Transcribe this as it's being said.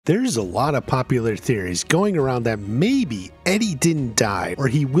There's a lot of popular theories going around that maybe Eddie didn't die or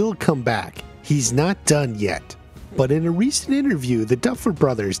he will come back. He's not done yet. But in a recent interview, the Duffer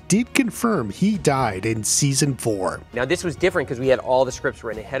brothers did confirm he died in season 4. Now this was different because we had all the scripts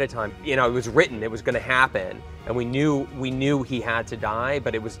written ahead of time. You know, it was written, it was going to happen, and we knew he had to die,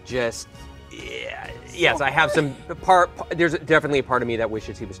 but it was just, yes, I have some there's definitely a part of me that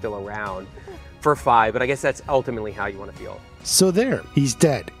wishes he was still around for 5, but I guess that's ultimately how you want to feel. So there, he's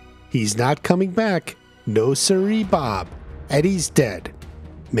dead. He's not coming back. No siree, Bob. Eddie's dead.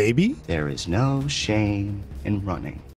 Maybe? There is no shame in running.